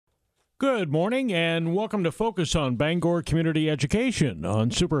Good morning and welcome to Focus on Bangor Community Education on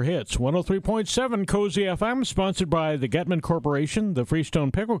Super Hits 103.7 Cozy FM, sponsored by the Getman Corporation, the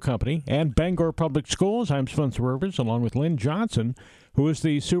Freestone Pickle Company, and Bangor Public Schools. I'm Spencer Rivers, along with Lynn Johnson, who is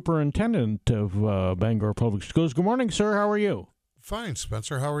the superintendent of Bangor Public Schools. Good morning, sir. How are you? Fine,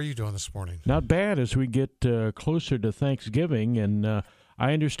 Spencer. How are you doing this morning? Not bad as we get closer to Thanksgiving, and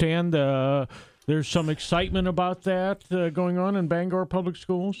I understand there's some excitement about that going on in Bangor Public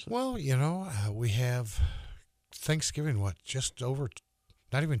Schools. Well, we have Thanksgiving, just over,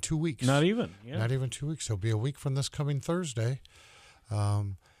 not even 2 weeks. Not even, yeah. Not even 2 weeks. It'll be a week from this coming Thursday.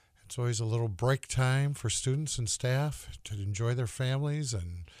 It's always a little break time for students and staff to enjoy their families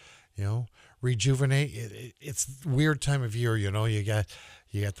and, rejuvenate. It's a weird time of year, you got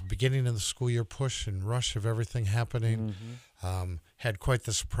the beginning of the school year push and rush of everything happening. Mm-hmm. Had quite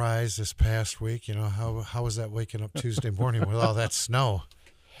the surprise this past week. How was that waking up Tuesday morning with all that snow?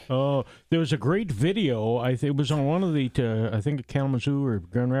 Oh, there was a great video. It was on one of the, I think, Kalamazoo or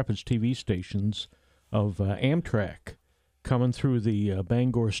Grand Rapids TV stations of Amtrak coming through the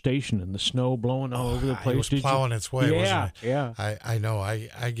Bangor station and the snow blowing all over the place. It was plowing its way, wasn't it? Yeah. I know.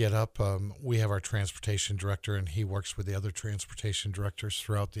 I get up. We have our transportation director, and he works with the other transportation directors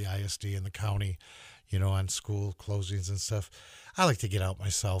throughout the ISD and the county, on school closings and stuff. I like to get out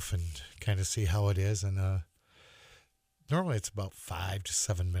myself and kind of see how it is. And normally it's about 5 to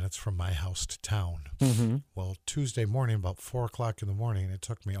 7 minutes from my house to town. Mm-hmm. Well, Tuesday morning, about 4 o'clock in the morning, it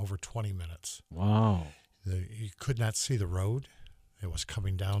took me over 20 minutes. Wow. You could not see the road. It was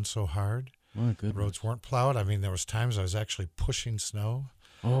coming down so hard. My goodness. The roads weren't plowed. I mean, there was times I was actually pushing snow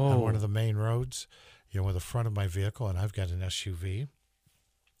on one of the main roads, with the front of my vehicle, and I've got an SUV.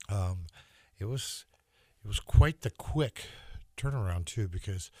 It was quite the quick turnaround too,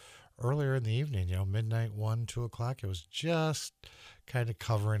 because earlier in the evening, midnight, 1, 2 o'clock, it was just kind of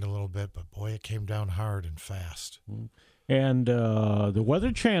covering a little bit, but boy, it came down hard and fast. And the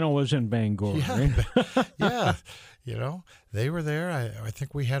Weather Channel was in Bangor. Yeah, right? yeah. They were there. I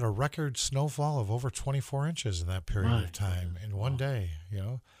think we had a record snowfall of over 24 inches in that period of time in one day,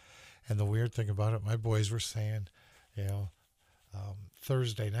 And the weird thing about it, my boys were saying,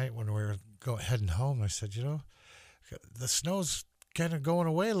 Thursday night when we were heading home, I said, the snow's kind of going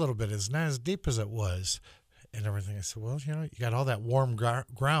away a little bit. It's not as deep as it was and everything. I said, well, you got all that warm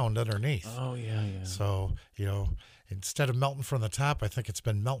ground underneath. Oh, yeah. So, instead of melting from the top, I think it's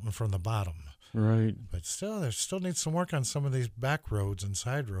been melting from the bottom. Right. But still, there still needs some work on some of these back roads and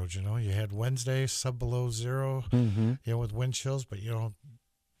side roads. You had Wednesday below zero, mm-hmm. With wind chills, but,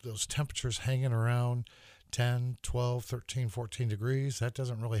 those temperatures hanging around 10, 12, 13, 14 degrees, that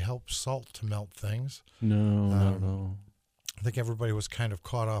doesn't really help salt to melt things. No, not at all. I think everybody was kind of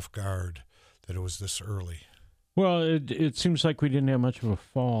caught off guard that it was this early. Well, it seems like we didn't have much of a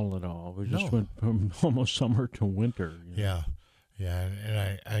fall at all. We just went from almost summer to winter. Yeah,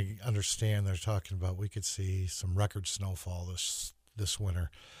 and I understand they're talking about we could see some record snowfall this winter.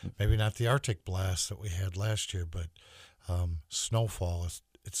 Maybe not the Arctic blast that we had last year, but snowfall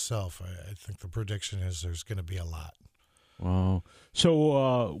itself. I think the prediction is there's going to be a lot. Wow.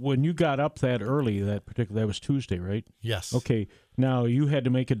 So when you got up that early, that was Tuesday, right? Yes. Okay. Now you had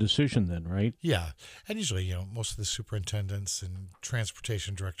to make a decision then, right? Yeah. And usually, most of the superintendents and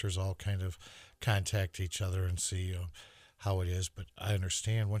transportation directors all kind of contact each other and see how it is. But I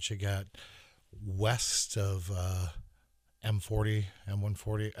understand once you got west of M40,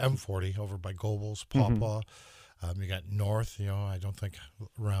 M140, M40 over by Gobles, Pawpaw, you got north, I don't think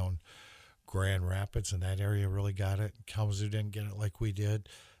around Grand Rapids and that area really got it. Kalamazoo didn't get it like we did.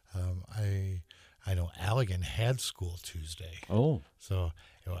 I know Allegan had school Tuesday. Oh. So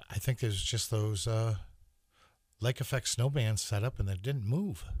I think there's just those lake effect snow bands set up and they didn't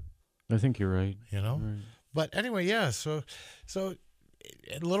move. I think you're right. Right. But anyway, yeah, so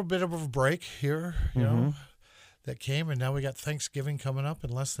a little bit of a break here, that came, and now we got Thanksgiving coming up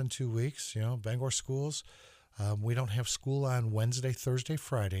in less than 2 weeks. Bangor schools. We don't have school on Wednesday, Thursday,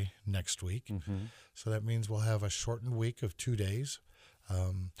 Friday next week. Mm-hmm. So that means we'll have a shortened week of 2 days.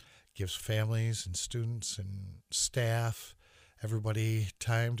 Gives families and students and staff, everybody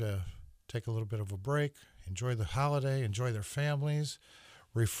time to take a little bit of a break, enjoy the holiday, enjoy their families,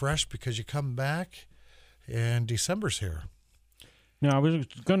 refresh because you come back and December's here. Now, I was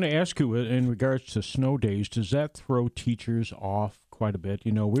going to ask you in regards to snow days, does that throw teachers off quite a bit?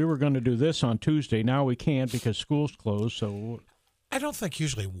 We were going to do this on Tuesday. Now we can't because school's closed. So I don't think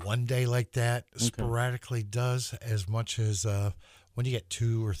usually one day like that sporadically does as much as when you get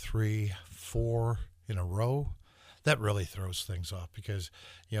 2 or 3, 4 in a row. That really throws things off because,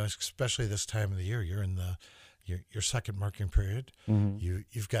 especially this time of the year, you're in the your second marking period.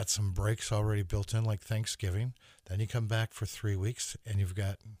 You've got some breaks already built in, like Thanksgiving. Then you come back for 3 weeks, and you've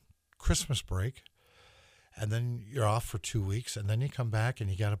got Christmas break. And then you're off for 2 weeks, and then you come back, and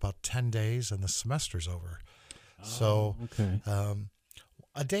you got about 10 days, and the semester's over. So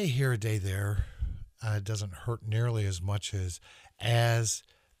a day here, a day there doesn't hurt nearly as much as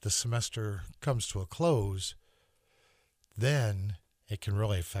the semester comes to a close. Then it can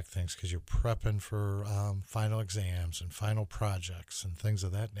really affect things because you're prepping for final exams and final projects and things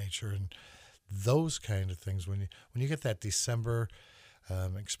of that nature, and those kind of things. When you get that December,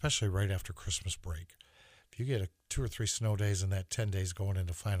 especially right after Christmas break, if you get 2 or 3 snow days and that 10 days going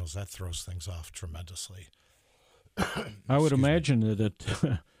into finals, that throws things off tremendously. I would imagine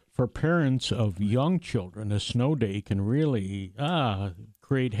that for parents of young children, a snow day can really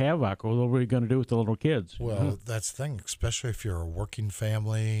create havoc. What are we going to do with the little kids? Well, that's the thing, especially if you're a working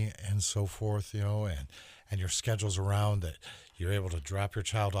family and so forth, and your schedule's around that you're able to drop your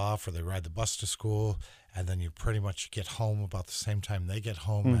child off or they ride the bus to school, and then you pretty much get home about the same time they get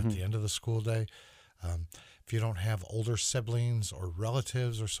home at the end of the school day. If you don't have older siblings or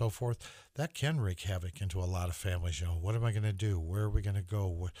relatives or so forth, that can wreak havoc into a lot of families. What am I going to do? Where are we going to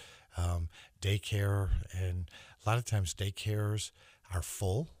go? Daycare, and a lot of times daycares are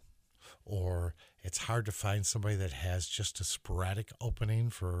full, or it's hard to find somebody that has just a sporadic opening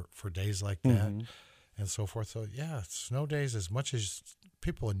for days like that and so forth. So, yeah, snow days, as much as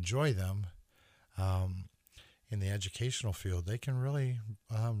people enjoy them, in the educational field, they can really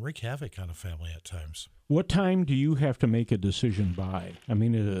wreak havoc on a family at times. What time do you have to make a decision by? I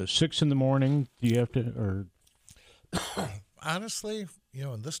mean, 6 in the morning, do you have to, or? Honestly,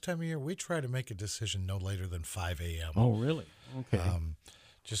 in this time of year, we try to make a decision no later than 5 a.m. Oh, really? Okay.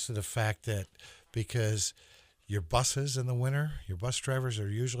 Just to the fact that because your buses in the winter, your bus drivers are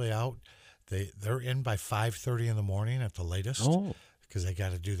usually out. They're in by 5:30 in the morning at the latest because they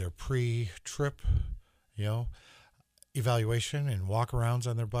got to do their pre-trip, evaluation and walk-arounds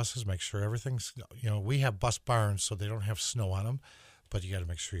on their buses, make sure everything's, we have bus barns so they don't have snow on them, but you got to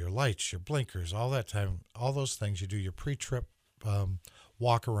make sure your lights, your blinkers, all that time, all those things, you do your pre-trip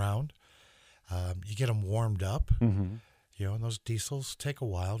walk-around. You get them warmed up, and those diesels take a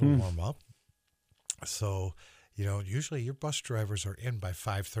while to warm up. So, usually your bus drivers are in by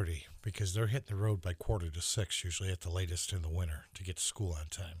 5:30 because they're hitting the road by 5:45, usually at the latest in the winter, to get to school on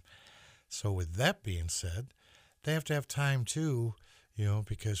time. So with that being said, they have to have time too,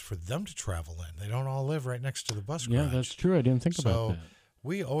 because for them to travel in, they don't all live right next to the bus garage. Yeah, that's true. I didn't think about that.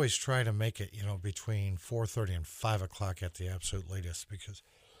 We always try to make it, between 4:30 and 5 o'clock at the absolute latest because,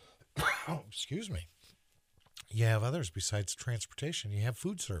 excuse me, you have others besides transportation. You have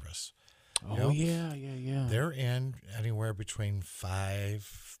food service. Yeah. They're in anywhere between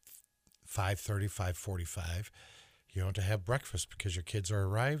 5:30, 5:45, to have breakfast because your kids are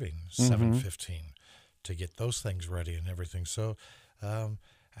arriving 7:15 to get those things ready and everything. So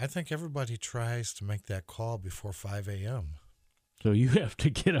I think everybody tries to make that call before 5 a.m. So you have to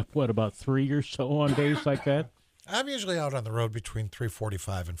get up, about 3 or so on days like that? I'm usually out on the road between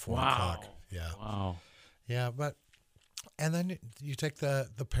 3:45 and 4 o'clock. Yeah. Wow. Yeah, and then you take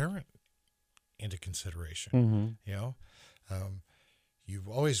the parent into consideration. You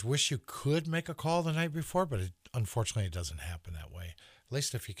always wish you could make a call the night before, but unfortunately it doesn't happen that way. At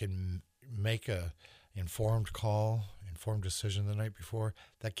least if you can make a informed call, informed decision the night before,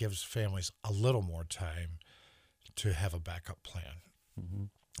 that gives families a little more time to have a backup plan.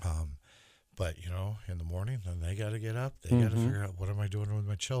 But, in the morning, then they got to get up. They got to figure out, what am I doing with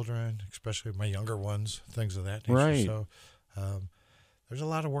my children, especially my younger ones, things of that nature. Right. So there's a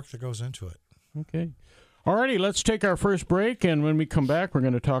lot of work that goes into it. Okay. All righty, let's take our first break, and when we come back, we're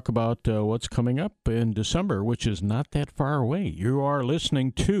going to talk about what's coming up in December, which is not that far away. You are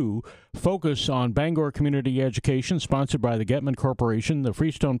listening to Focus on Bangor Community Education, sponsored by the Getman Corporation, the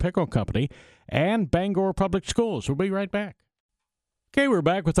Freestone Pickle Company, and Bangor Public Schools. We'll be right back. Okay, we're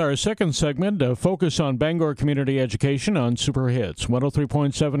back with our second segment of Focus on Bangor Community Education on Super Hits.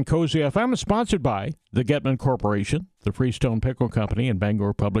 103.7 Cozy FM is sponsored by the Getman Corporation, the Freestone Pickle Company, and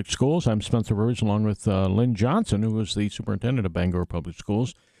Bangor Public Schools. I'm Spencer Verge, along with Lynn Johnson, who is the superintendent of Bangor Public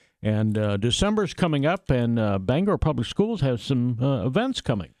Schools. And December's coming up, and Bangor Public Schools has some events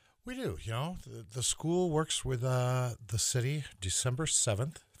coming. We do. The school works with the city. December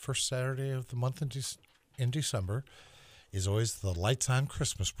 7th, first Saturday of the month in December, is always the Lights on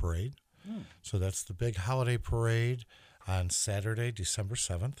Christmas Parade. So that's the big holiday parade on Saturday, December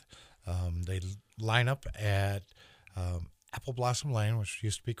 7th. They line up at Apple Blossom Lane, which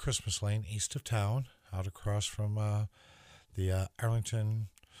used to be Christmas Lane, east of town, out across from the Arlington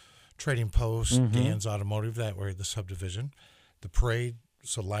Trading Post, Gans Automotive, that way the subdivision. The parade,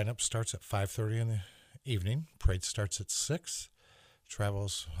 so lineup starts at 5:30 in the evening. Parade starts at 6.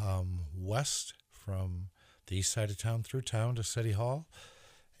 Travels west from the east side of town through town to City Hall.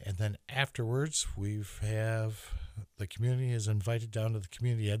 And then afterwards, the community is invited down to the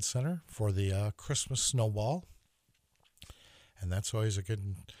Community Ed Center for the Christmas Snowball. And that's always a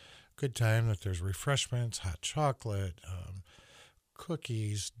good time. That there's refreshments, hot chocolate,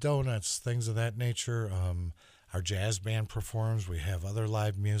 cookies, donuts, things of that nature. Our jazz band performs. We have other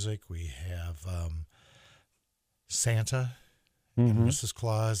live music. We have Santa and Mrs.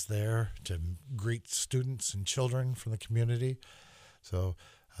 Claus there to greet students and children from the community. So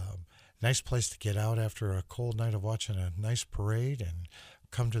nice place to get out after a cold night of watching a nice parade and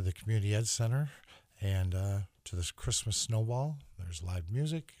come to the Community Ed Center and to this Christmas Snowball. There's live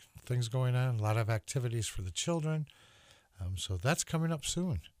music, things going on, a lot of activities for the children. So that's coming up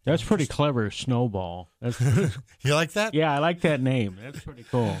soon. That's pretty clever, Snowball. You like that? Yeah, I like that name. That's pretty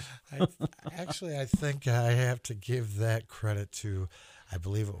cool. I think I have to give that credit to, I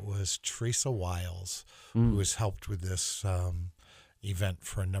believe it was Teresa Wiles, who has helped with this event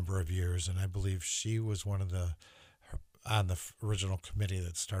for a number of years. And I believe she was one of on the original committee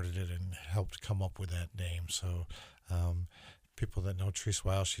that started it and helped come up with that name. So people that know Teresa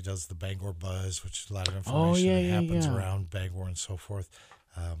Wiles, she does the Bangor Buzz, which is a lot of information that happens around Bangor and so forth.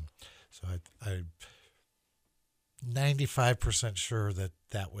 So I'm 95% sure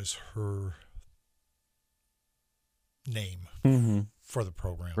that was her name for the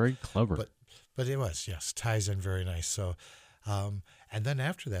program. Very clever. But it was, yes, ties in very nice. So, and then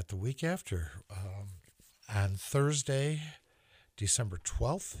after that, the week after, on Thursday, December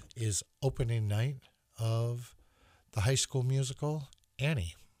 12th, is opening night of the high school musical,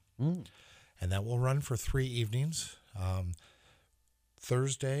 Annie. And that will run for 3 evenings.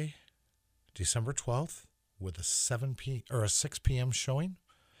 Thursday, December 12th, with a 6 p.m. showing.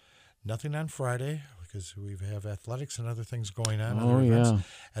 Nothing on Friday because we have athletics and other things going on. Other events.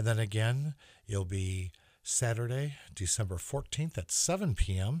 And then again, it'll be Saturday, December 14th at 7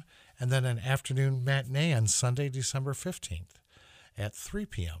 p.m. And then an afternoon matinee on Sunday, December 15th at 3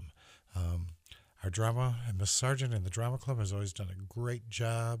 p.m. Our drama, and Miss Sargent and the Drama Club has always done a great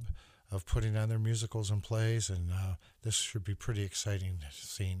job of putting on their musicals and plays, and this should be pretty exciting,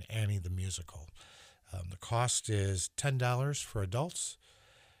 seeing Annie the musical. The cost is $10 for adults,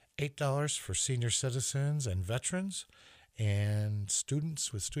 $8 for senior citizens and veterans, and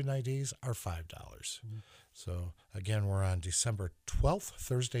students with student IDs are $5. So, again, we're on December 12th,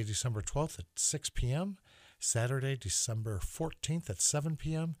 Thursday, December 12th at 6 p.m., Saturday, December 14th at 7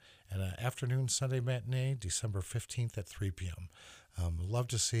 p.m., and an afternoon Sunday matinee, December 15th at 3 p.m. Love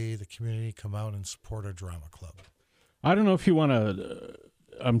to see the community come out and support our drama club. I don't know if you want to,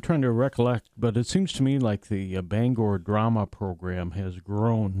 I'm trying to recollect, but it seems to me like the Bangor drama program has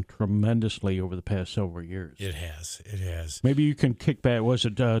grown tremendously over the past several years. It has. Maybe you can kick back, was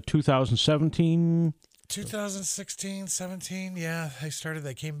it 2017? 2016, 17, yeah.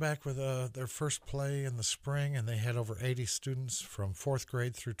 They came back with their first play in the spring, and they had over 80 students from 4th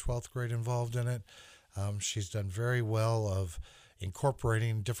grade through 12th grade involved in it. She's done very well of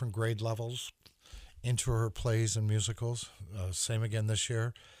incorporating different grade levels into her plays and musicals. Same again this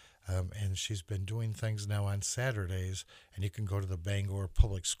year. And she's been doing things now on Saturdays, and you can go to the Bangor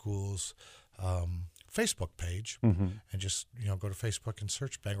Public Schools Facebook page and just go to Facebook and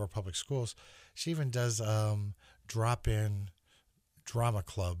search Bangor Public Schools. She even does drop-in drama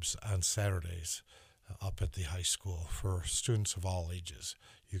clubs on Saturdays up at the high school for students of all ages.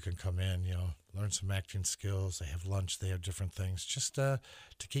 You can come in, learn some acting skills. They have lunch. They have different things just to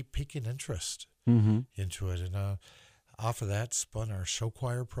keep piquing interest into it. And off of that spun our show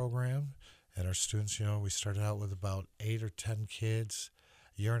choir program. And our students, we started out with about 8 or 10 kids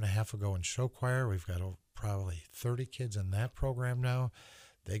a year and a half ago in show choir. We've got probably 30 kids in that program now.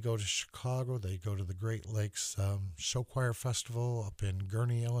 They go to Chicago. They go to the Great Lakes Show Choir Festival up in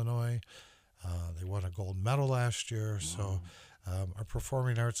Gurnee, Illinois. They won a gold medal last year. Wow. So our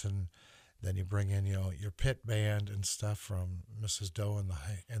performing arts, and then you bring in, your pit band and stuff from Mrs. Doe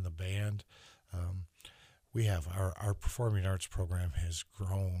and the band. We have our performing arts program has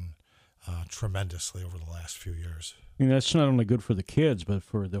grown tremendously over the last few years. I mean, that's not only good for the kids, but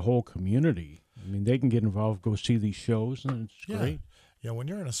for the whole community. I mean, they can get involved, go see these shows, and it's great. When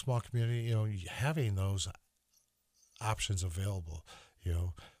you're in a small community, having those options available,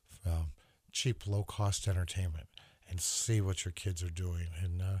 cheap, low-cost entertainment, and see what your kids are doing.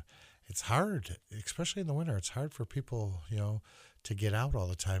 And it's hard, especially in the winter. It's hard for people, to get out all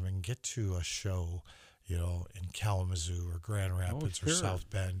the time and get to a show, in Kalamazoo or Grand Rapids or sure. South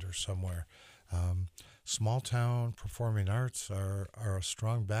Bend or somewhere. Small town performing arts are a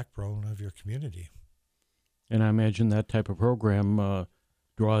strong backbone of your community. And I imagine that type of program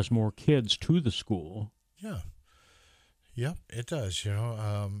draws more kids to the school. Yeah. Yep, it does.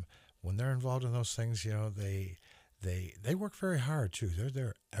 When they're involved in those things, they work very hard too. They're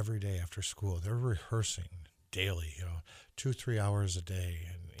there every day after school. They're rehearsing daily, 2-3 hours a day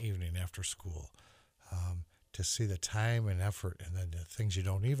and evening after school. To see the time and effort, and then the things you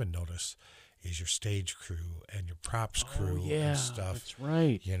don't even notice is your stage crew and your props crew and stuff. That's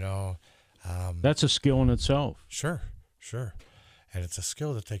right. That's a skill in itself. Sure. And it's a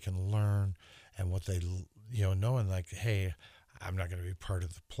skill that they can learn, and what they, knowing like, hey, I'm not going to be part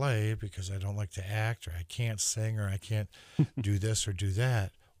of the play because I don't like to act, or I can't sing, or I can't do this or do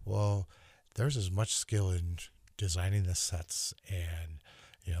that. Well, there's as much skill in designing the sets and,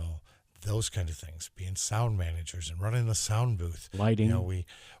 those kind of things, being sound managers and running the sound booth. Lighting.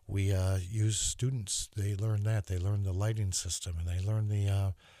 We use students. They learn that. They learn the lighting system, and they learn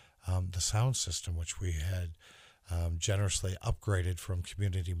the sound system, which we had generously upgraded from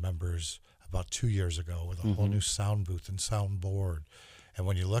community members about 2 years ago with a whole new sound booth and sound board. And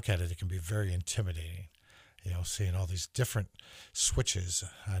when you look at it, it can be very intimidating, seeing all these different switches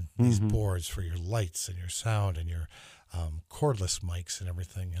on these boards for your lights and your sound and your cordless mics and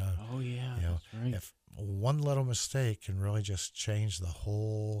everything. That's right. If one little mistake can really just change the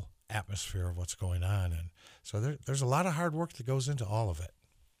whole atmosphere of what's going on. And so there's a lot of hard work that goes into all of it.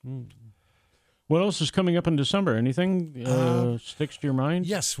 What else is coming up in December? Anything sticks to your mind?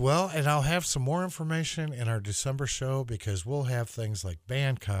 Yes, well, and I'll have some more information in our December show, because we'll have things like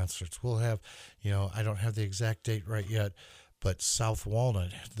band concerts. We'll have, I don't have the exact date right yet, but South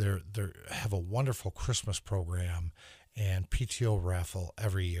Walnut, they have a wonderful Christmas program and PTO raffle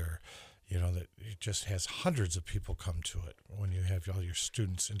every year. That it just has hundreds of people come to it when you have all your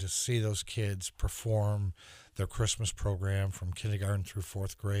students, and to see those kids perform their Christmas program from kindergarten through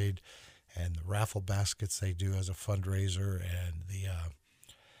 4th grade, and the raffle baskets they do as a fundraiser, and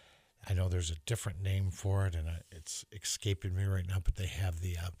I know there's a different name for it, and it's escaping me right now, but they have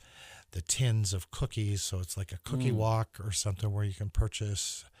the tins of cookies, so it's like a cookie walk or something where you can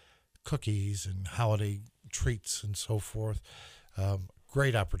purchase cookies and holiday treats and so forth.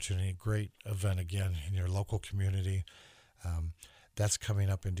 Great opportunity, great event again in your local community. That's coming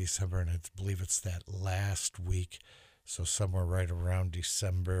up in December, and I believe it's that last week, so somewhere right around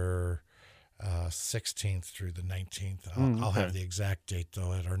December 16th through the 19th. I'll have the exact date,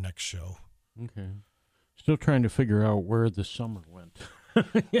 though, at our next show. Okay. Still trying to figure out where the summer went.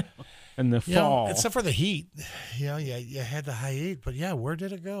 And the fall. Except for the heat. You had the high heat, but where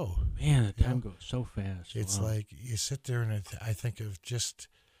did it go? Man, the time goes so fast. It's like you sit there and I think of just,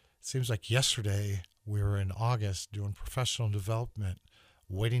 it seems like yesterday we were in August doing professional development,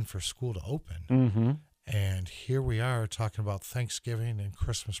 waiting for school to open. And here we are talking about Thanksgiving and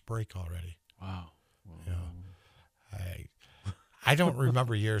Christmas break already. Wow. I don't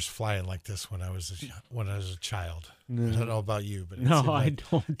remember years flying like this when I was a child. No. I don't know about you, but I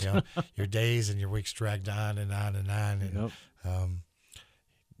don't. Your days and your weeks dragged on and on and on, and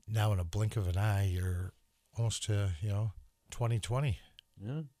now in a blink of an eye, you're almost to 2020.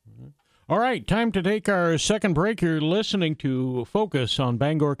 Yeah. All right, time to take our second break. You're listening to Focus on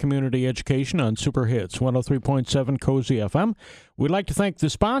Bangor Community Education on Super Hits 103.7 Cozy FM. We'd like to thank the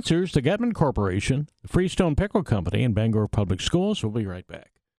sponsors, the Getman Corporation, the Freestone Pickle Company, and Bangor Public Schools. We'll be right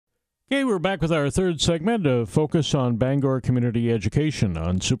back. Okay, we're back with our third segment of Focus on Bangor Community Education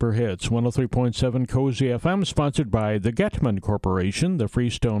on Super Hits 103.7 Cozy FM, sponsored by the Getman Corporation, the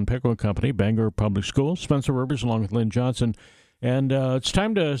Freestone Pickle Company, Bangor Public Schools, Spencer Rivers, along with Lynn Johnson. And it's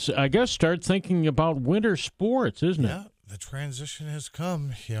time to, I guess, start thinking about winter sports, isn't it? Yeah, the transition has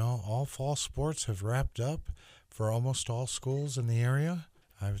come. All fall sports have wrapped up for almost all schools in the area.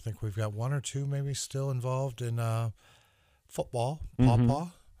 I think we've got one or two maybe still involved in football, pawpaw.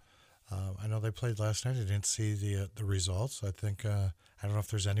 I know they played last night. I didn't see the results. I think, I don't know if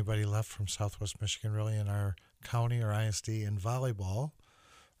there's anybody left from Southwest Michigan really in our county or ISD in volleyball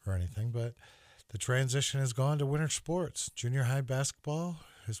or anything, but the transition has gone to winter sports. Junior high basketball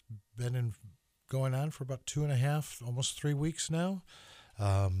has been going on for about 2.5, almost 3 weeks now.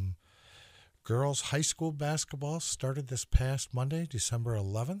 Girls high school basketball started this past Monday, December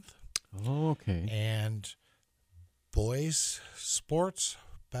 11th. Oh, okay. And boys sports,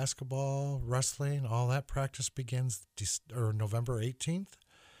 basketball, wrestling, all that practice begins November 18th.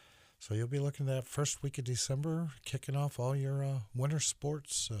 So you'll be looking at that first week of December, kicking off all your winter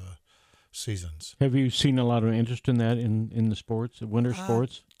sports seasons. Have you seen a lot of interest in that in the sports, winter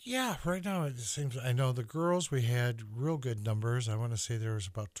sports? Yeah, right now it seems. I know the girls, we had real good numbers. I want to say there was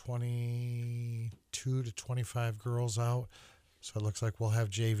about 22 to 25 girls out. So it looks like we'll have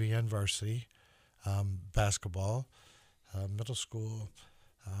JV and varsity basketball, middle school.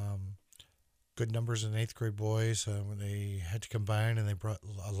 Good numbers in 8th grade boys. When they had to combine, and they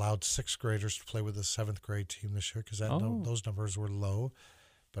allowed 6th graders to play with the 7th grade team this year because those numbers were low.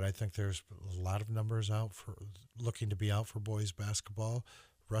 But I think there's a lot of numbers out for looking to be out for boys basketball.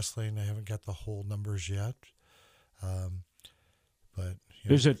 Wrestling, I haven't got the whole numbers yet. But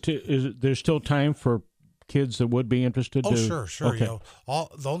is there's still time for kids that would be interested? Sure. Okay.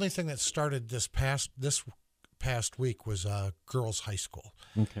 The only thing that started this past week was girls' high school.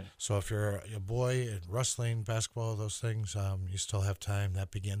 Okay. So if you're a boy in wrestling, basketball, those things, you still have time.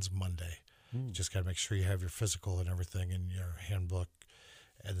 That begins Monday. You just got to make sure you have your physical and everything in your handbook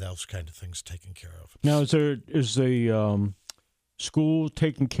and those kind of things taken care of. Now, is the school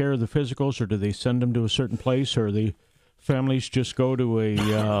taking care of the physicals, or do they send them to a certain place, or the families just go to a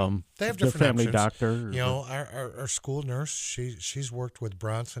they have different family options. Doctor? Our school nurse, she's worked with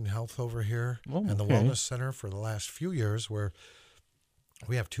Bronson Health over here and the okay. Wellness Center for the last few years, where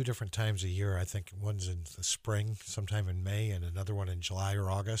we have 2 different times a year. I think one's in the spring, sometime in May, and another one in July or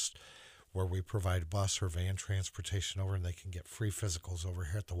August, where we provide bus or van transportation over, and they can get free physicals over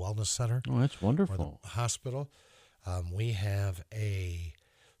here at the Wellness Center. Oh, that's wonderful. Or the hospital. We have a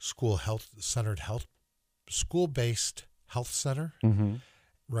school-based health center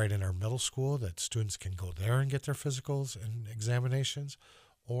right in our middle school that students can go there and get their physicals and examinations,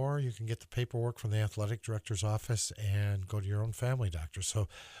 or you can get the paperwork from the athletic director's office and go to your own family doctor. So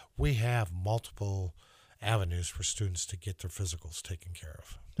we have multiple avenues for students to get their physicals taken care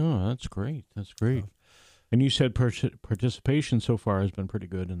of. Oh, that's great. That's great. And you said participation so far has been pretty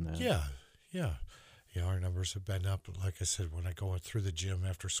good in that. Yeah. Our numbers have been up. Like I said, when I go through the gym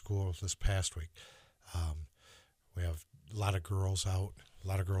after school this past week, we have a lot of girls out, a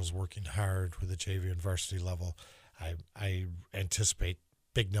lot of girls working hard with the JV and varsity level. I anticipate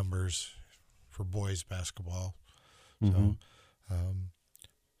big numbers for boys basketball. So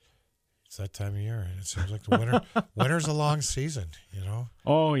it's that time of year, and it seems like the winter's a long season,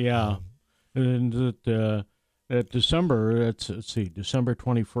 Oh, yeah. And that December, let's see, December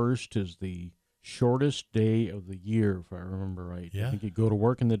 21st is the shortest day of the year, if I remember right. Yeah. I think you go to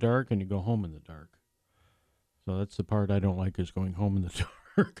work in the dark and you go home in the dark. So that's the part I don't like, is going home in the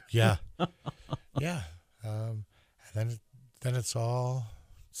dark. Yeah. And then it's all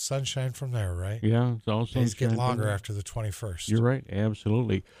sunshine from there, right? Yeah, it's all sunshine. Days get longer after the 21st. You're right,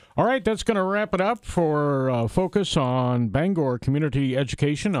 absolutely. All right, that's going to wrap it up for Focus on Bangor Community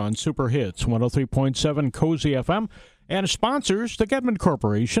Education on Super Hits 103.7 Cozy FM. And sponsors, the Getman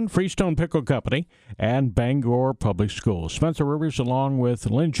Corporation, Freestone Pickle Company, and Bangor Public Schools. Spencer Rivers along with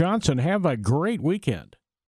Lynn Johnson. Have a great weekend.